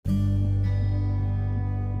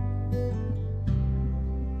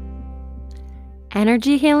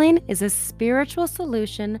Energy healing is a spiritual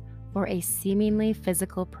solution for a seemingly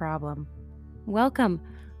physical problem. Welcome.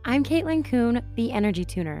 I'm Caitlin Kuhn, the Energy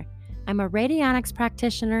Tuner. I'm a radionics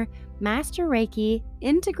practitioner, master Reiki,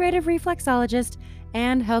 integrative reflexologist,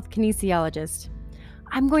 and health kinesiologist.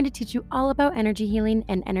 I'm going to teach you all about energy healing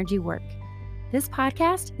and energy work. This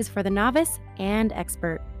podcast is for the novice and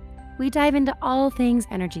expert. We dive into all things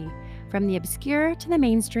energy, from the obscure to the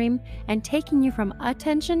mainstream, and taking you from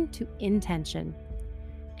attention to intention.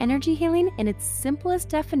 Energy healing, in its simplest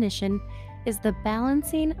definition, is the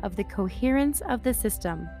balancing of the coherence of the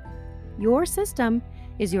system. Your system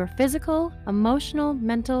is your physical, emotional,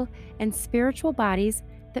 mental, and spiritual bodies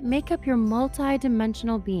that make up your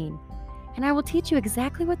multi-dimensional being. And I will teach you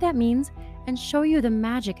exactly what that means and show you the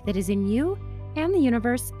magic that is in you and the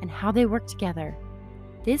universe and how they work together.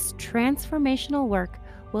 This transformational work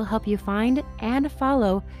will help you find and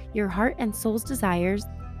follow your heart and soul's desires,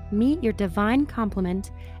 meet your divine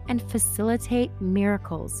complement, and facilitate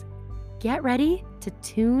miracles. Get ready to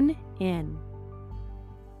tune in.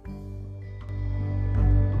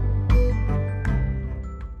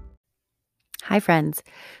 Hi, friends.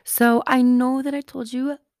 So I know that I told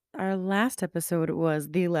you our last episode was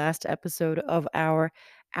the last episode of our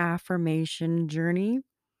affirmation journey,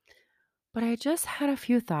 but I just had a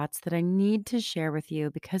few thoughts that I need to share with you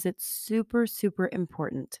because it's super, super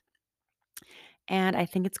important. And I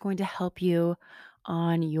think it's going to help you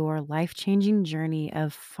on your life changing journey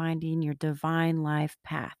of finding your divine life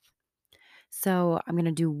path. So, I'm going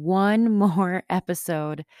to do one more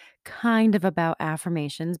episode kind of about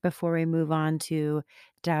affirmations before we move on to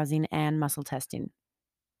dowsing and muscle testing.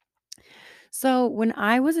 So, when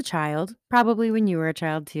I was a child, probably when you were a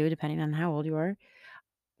child too, depending on how old you are,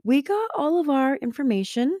 we got all of our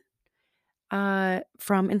information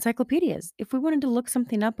from encyclopedias. If we wanted to look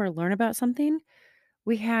something up or learn about something,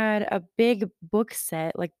 we had a big book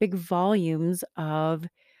set, like big volumes of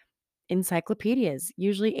encyclopedias,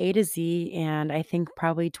 usually A to Z, and I think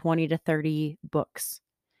probably 20 to 30 books.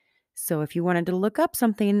 So if you wanted to look up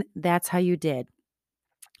something, that's how you did.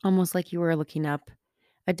 Almost like you were looking up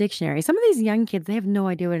a dictionary. Some of these young kids, they have no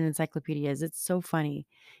idea what an encyclopedia is. It's so funny.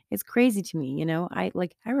 It's crazy to me, I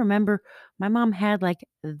remember my mom had like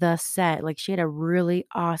the set. Like she had a really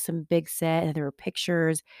awesome big set and there were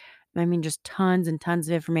pictures. I mean, just tons and tons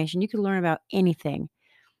of information. You could learn about anything.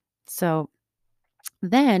 So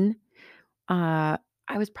then uh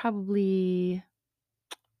I was probably,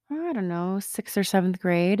 I don't know, 6th or 7th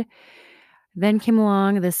grade. Then came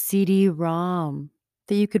along the CD-ROM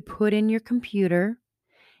that you could put in your computer,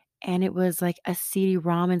 and it was like a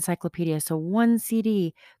CD-ROM encyclopedia. So one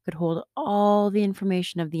CD could hold all the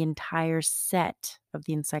information of the entire set of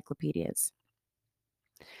the encyclopedias.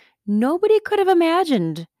 Nobody could have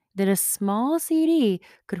imagined that a small CD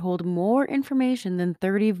could hold more information than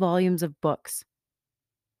 30 volumes of books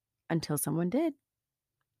until someone did.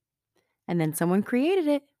 And then someone created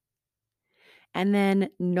it. And then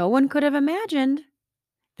no one could have imagined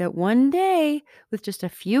that one day, with just a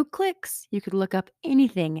few clicks, you could look up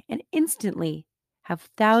anything and instantly have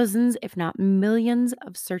thousands, if not millions,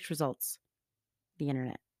 of search results. The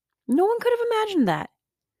internet. No one could have imagined that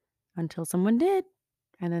until someone did.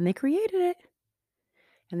 And then they created it.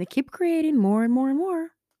 And they keep creating more and more and more.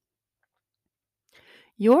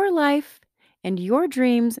 Your life and your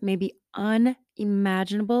dreams may be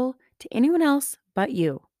unimaginable to anyone else but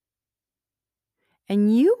you.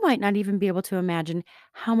 And you might not even be able to imagine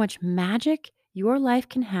how much magic your life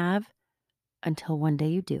can have until one day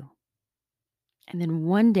you do. And then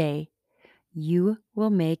one day you will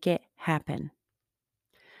make it happen.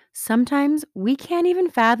 Sometimes we can't even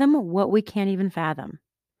fathom what we can't even fathom.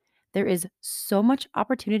 There is so much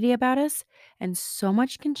opportunity about us, and so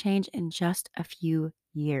much can change in just a few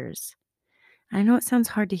years. I know it sounds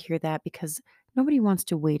hard to hear that because nobody wants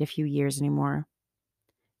to wait a few years anymore.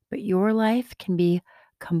 But your life can be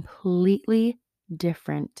completely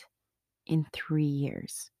different in 3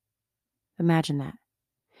 years. Imagine that.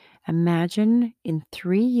 Imagine in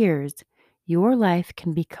 3 years, your life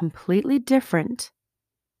can be completely different,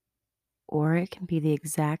 or it can be the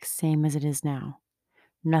exact same as it is now.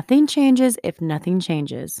 Nothing changes if nothing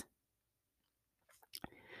changes.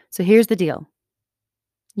 So here's the deal.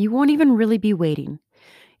 You won't even really be waiting.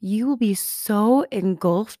 You will be so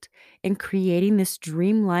engulfed in creating this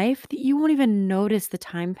dream life that you won't even notice the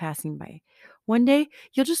time passing by. One day,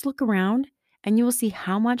 you'll just look around and you will see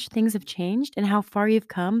how much things have changed and how far you've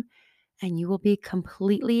come, and you will be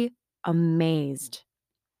completely amazed.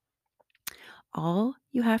 All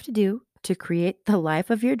you have to do to create the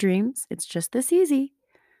life of your dreams, it's just this easy.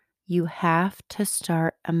 You have to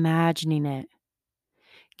start imagining it.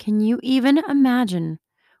 Can you even imagine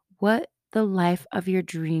what the life of your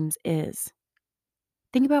dreams is?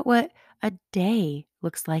 Think about what a day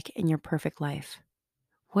looks like in your perfect life.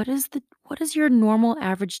 What does your normal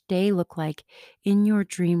average day look like in your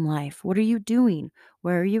dream life? What are you doing?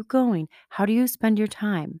 Where are you going? How do you spend your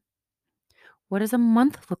time? What does a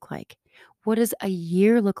month look like? What does a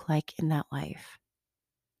year look like in that life?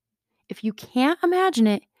 If you can't imagine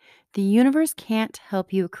it, the universe can't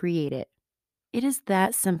help you create it. It is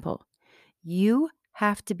that simple. You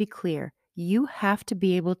have to be clear. You have to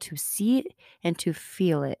be able to see it and to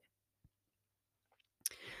feel it.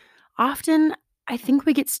 Often, I think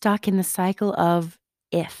we get stuck in the cycle of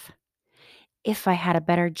if. If I had a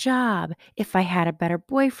better job, if I had a better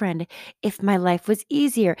boyfriend, if my life was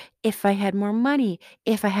easier, if I had more money,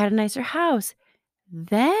 if I had a nicer house,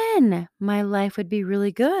 then my life would be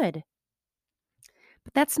really good.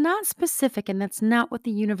 But that's not specific and that's not what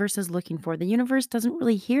the universe is looking for. The universe doesn't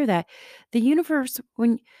really hear that. The universe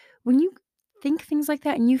when you think things like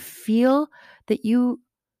that and you feel that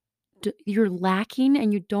you're lacking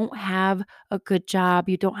and you don't have a good job,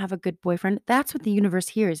 you don't have a good boyfriend, that's what the universe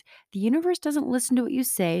hears. The universe doesn't listen to what you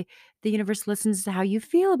say. The universe listens to how you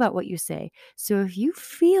feel about what you say. So if you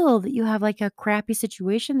feel that you have like a crappy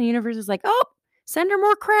situation, the universe is like, "Oh, send her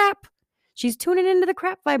more crap. She's tuning into the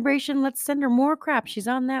crap vibration. Let's send her more crap. She's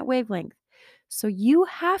on that wavelength." So you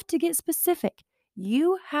have to get specific.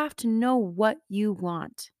 You have to know what you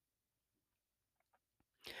want.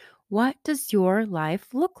 What does your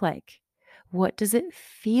life look like? What does it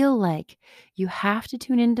feel like? You have to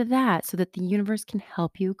tune into that so that the universe can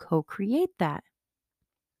help you co create that.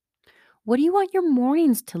 What do you want your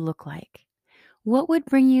mornings to look like? What would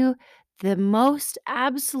bring you the most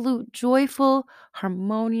absolute joyful,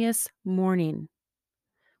 harmonious morning?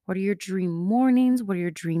 What are your dream mornings? What are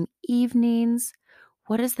your dream evenings?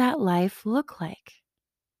 What does that life look like?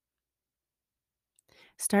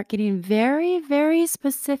 Start getting very, very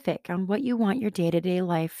specific on what you want your day to day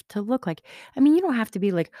life to look like. I mean, you don't have to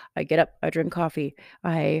be like, I get up, I drink coffee,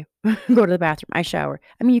 I go to the bathroom, I shower.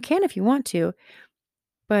 I mean, you can if you want to,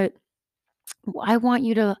 but I want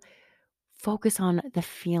you to focus on the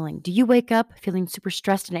feeling. Do you wake up feeling super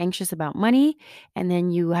stressed and anxious about money, and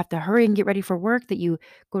then you have to hurry and get ready for work that you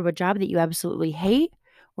go to a job that you absolutely hate?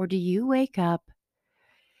 Or do you wake up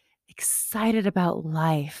excited about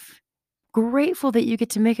life, grateful that you get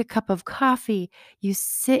to make a cup of coffee. You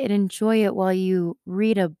sit and enjoy it while you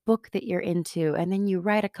read a book that you're into, and then you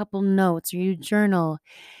write a couple notes or you journal,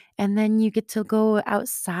 and then you get to go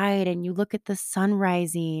outside and you look at the sun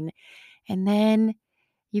rising, and then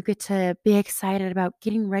you get to be excited about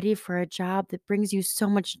getting ready for a job that brings you so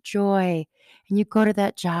much joy. And you go to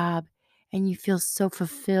that job and you feel so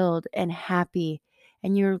fulfilled and happy.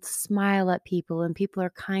 And you smile at people, and people are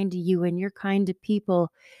kind to you, and you're kind to people.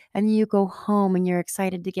 And you go home and you're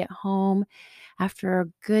excited to get home after a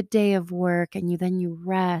good day of work. And you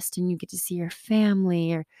rest and you get to see your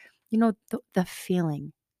family or, the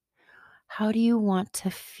feeling. How do you want to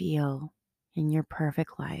feel in your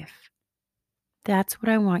perfect life? That's what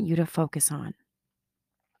I want you to focus on.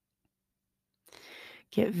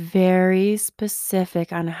 Get very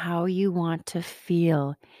specific on how you want to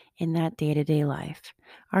feel in that day to day life.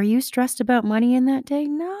 Are you stressed about money in that day?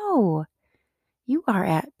 No. You are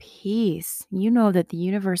at peace. You know that the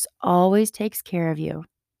universe always takes care of you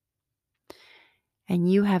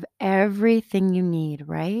and you have everything you need,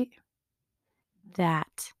 right?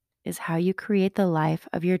 That is how you create the life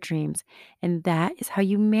of your dreams. And that is how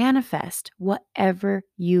you manifest whatever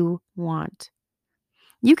you want.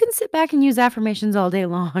 You can sit back and use affirmations all day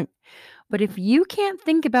long. But if you can't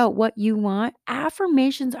think about what you want,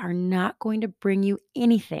 affirmations are not going to bring you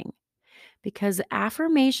anything because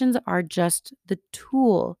affirmations are just the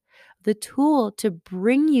tool to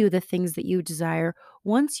bring you the things that you desire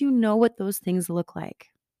once you know what those things look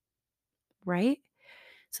like, right?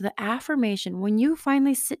 So, the affirmation, when you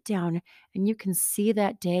finally sit down and you can see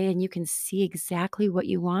that day and you can see exactly what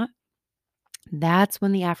you want, that's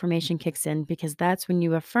when the affirmation kicks in because that's when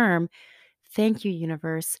you affirm. Thank you,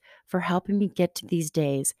 universe, for helping me get to these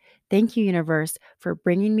days. Thank you, universe, for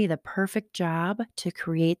bringing me the perfect job to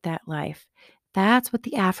create that life. That's what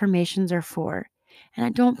the affirmations are for. And I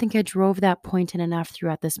don't think I drove that point in enough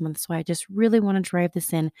throughout this month. So I just really want to drive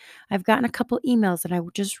this in. I've gotten a couple emails and I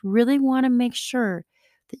just really want to make sure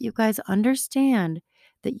that you guys understand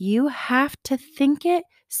that you have to think it,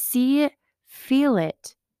 see it, feel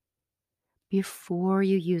it before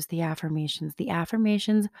you use the affirmations. The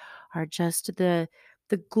affirmations are just the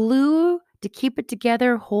glue to keep it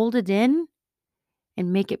together, hold it in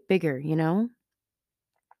and make it bigger, you know?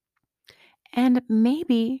 And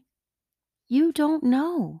maybe You don't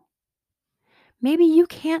know. Maybe you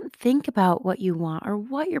can't think about what you want or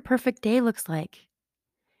what your perfect day looks like,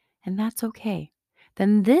 and that's okay.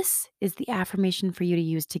 Then this is the affirmation for you to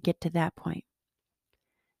use to get to that point.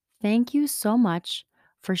 Thank you so much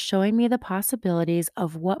for showing me the possibilities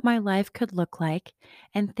of what my life could look like,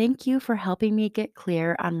 and thank you for helping me get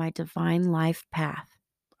clear on my divine life path.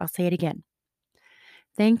 I'll say it again.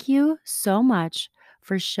 Thank you so much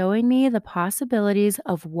for showing me the possibilities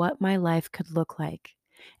of what my life could look like.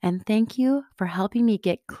 And thank you for helping me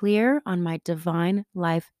get clear on my divine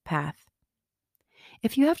life path.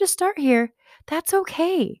 If you have to start here, that's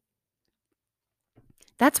okay.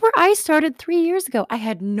 That's where I started 3 years ago. I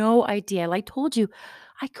had no idea. Like I told you,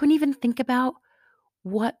 I couldn't even think about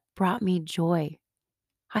what brought me joy.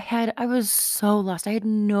 I was so lost. I had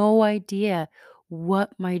no idea what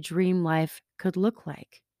my dream life could look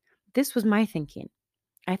like. This was my thinking.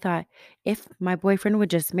 I thought if my boyfriend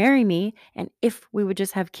would just marry me and if we would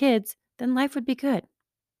just have kids, then life would be good.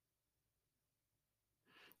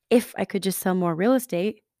 If I could just sell more real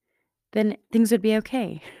estate, then things would be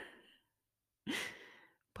okay.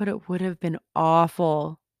 But it would have been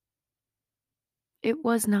awful. It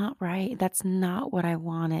was not right. That's not what I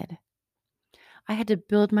wanted. I had to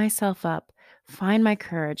build myself up, find my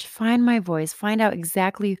courage, find my voice, find out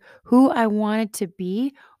exactly who I wanted to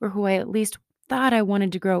be or who I at least thought I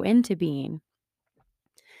wanted to grow into being.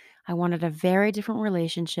 I wanted a very different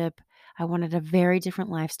relationship. I wanted a very different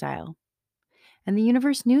lifestyle. And the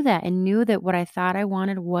universe knew that and knew that what I thought I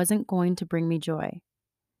wanted wasn't going to bring me joy.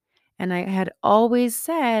 And I had always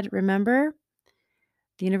said, remember,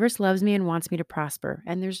 the universe loves me and wants me to prosper.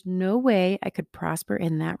 And there's no way I could prosper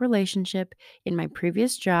in that relationship, in my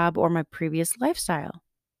previous job, or my previous lifestyle.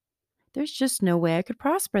 There's just no way I could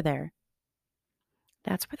prosper there.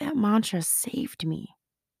 That's where that mantra saved me.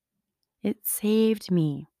 It saved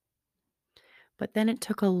me. But then it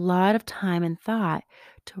took a lot of time and thought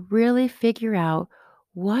to really figure out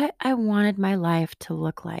what I wanted my life to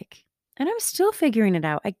look like. And I'm still figuring it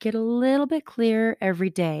out. I get a little bit clearer every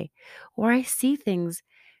day, or I see things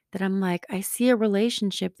that I'm like, I see a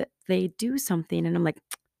relationship that they do something, and I'm like,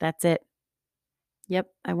 that's it. Yep,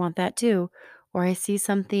 I want that too. Or I see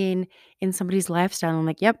something in somebody's lifestyle, and I'm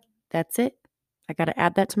like, yep, that's it. I got to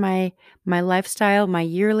add that to my lifestyle, my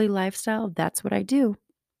yearly lifestyle. That's what I do.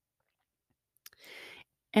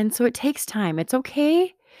 And so it takes time. It's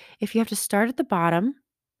okay if you have to start at the bottom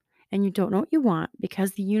and you don't know what you want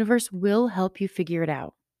because the universe will help you figure it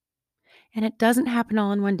out. And it doesn't happen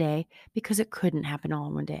all in one day because it couldn't happen all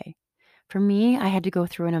in one day. For me, I had to go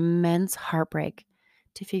through an immense heartbreak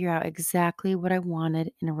to figure out exactly what I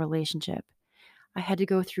wanted in a relationship. I had to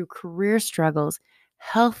go through career struggles,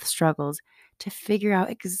 health struggles to figure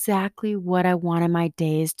out exactly what I wanted my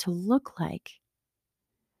days to look like.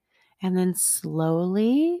 And then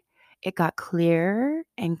slowly it got clearer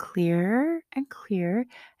and clearer and clearer.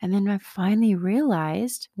 And then I finally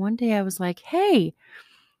realized one day I was like, hey,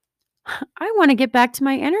 I want to get back to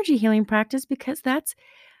my energy healing practice because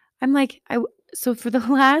I'm like, so for the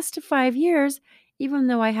last 5 years, even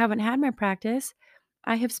though I haven't had my practice,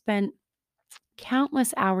 I have spent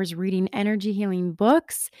countless hours reading energy healing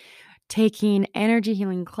books, taking energy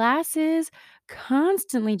healing classes,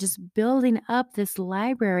 constantly just building up this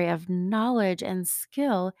library of knowledge and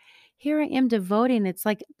skill. Here I am devoting, it's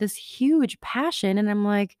like this huge passion. And I'm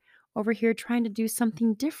like over here trying to do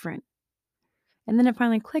something different. And then it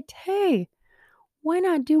finally clicked, hey, why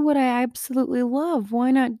not do what I absolutely love?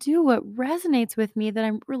 Why not do what resonates with me that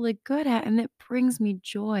I'm really good at and that brings me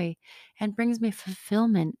joy and brings me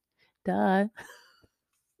fulfillment? Duh.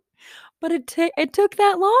 But it took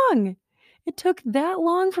that long. It took that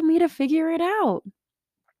long for me to figure it out.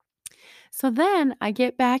 So then I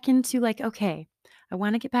get back into like, okay, I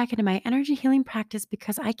want to get back into my energy healing practice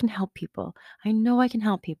because I can help people. I know I can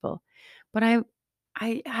help people. But I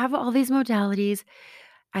have all these modalities.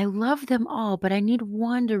 I love them all, but I need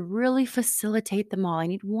one to really facilitate them all. I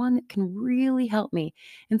need one that can really help me.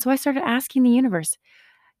 And so I started asking the universe,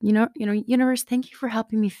 universe, thank you for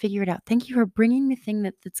helping me figure it out. Thank you for bringing me a thing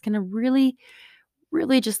that's going to really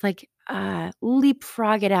just like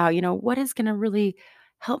leapfrog it out. What is going to really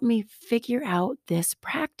help me figure out this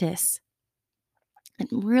practice and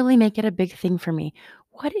really make it a big thing for me?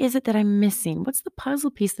 What is it that I'm missing? What's the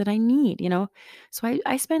puzzle piece that I need? So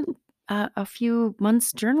I spent a few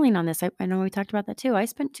months journaling on this. I know we talked about that too. I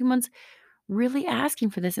spent 2 months really asking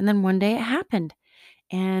for this. And then one day it happened.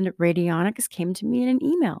 And Radionics came to me in an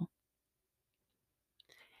email.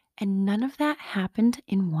 And none of that happened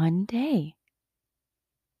in one day.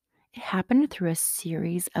 It happened through a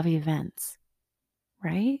series of events,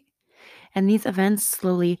 right? And these events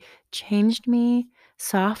slowly changed me,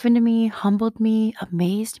 softened me, humbled me,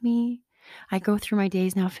 amazed me. I go through my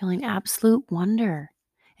days now feeling absolute wonder.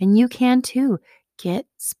 And you can too. Get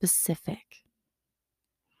specific.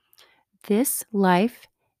 This life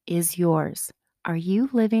is yours. Are you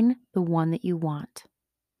living the one that you want?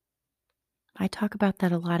 I talk about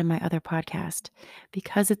that a lot in my other podcast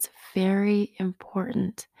because it's very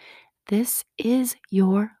important. This is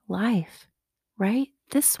your life, right?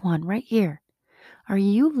 This one right here. Are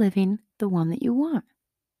you living the one that you want?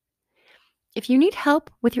 If you need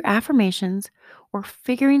help with your affirmations or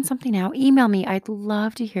figuring something out, email me. I'd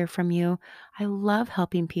love to hear from you. I love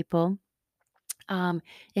helping people.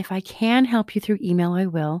 If I can help you through email, I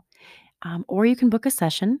will. Or you can book a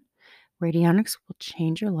session. Radionics will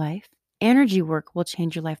change your life. Energy work will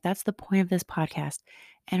change your life. That's the point of this podcast.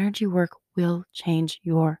 Energy work will change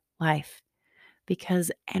your life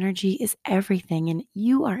because energy is everything and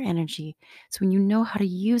you are energy. So when you know how to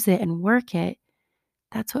use it and work it,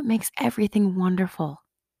 that's what makes everything wonderful,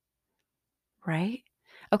 right?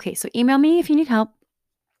 Okay, so email me if you need help.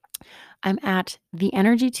 I'm at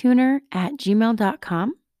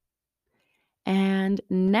theenergytuner@gmail.com. And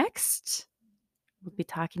next, we'll be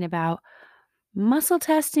talking about muscle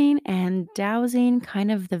testing and dowsing,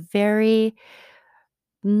 kind of the very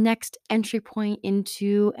next entry point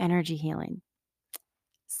into energy healing.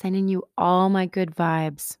 Sending you all my good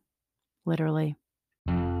vibes, literally.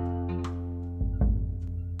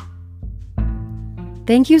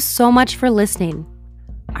 Thank you so much for listening.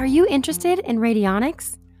 Are you interested in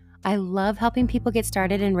radionics? I love helping people get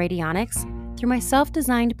started in radionics through my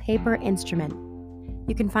self-designed paper instrument.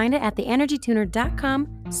 You can find it at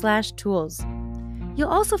theenergytuner.com/tools. You'll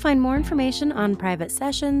also find more information on private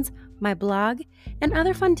sessions, my blog, and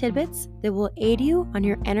other fun tidbits that will aid you on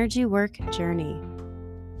your energy work journey.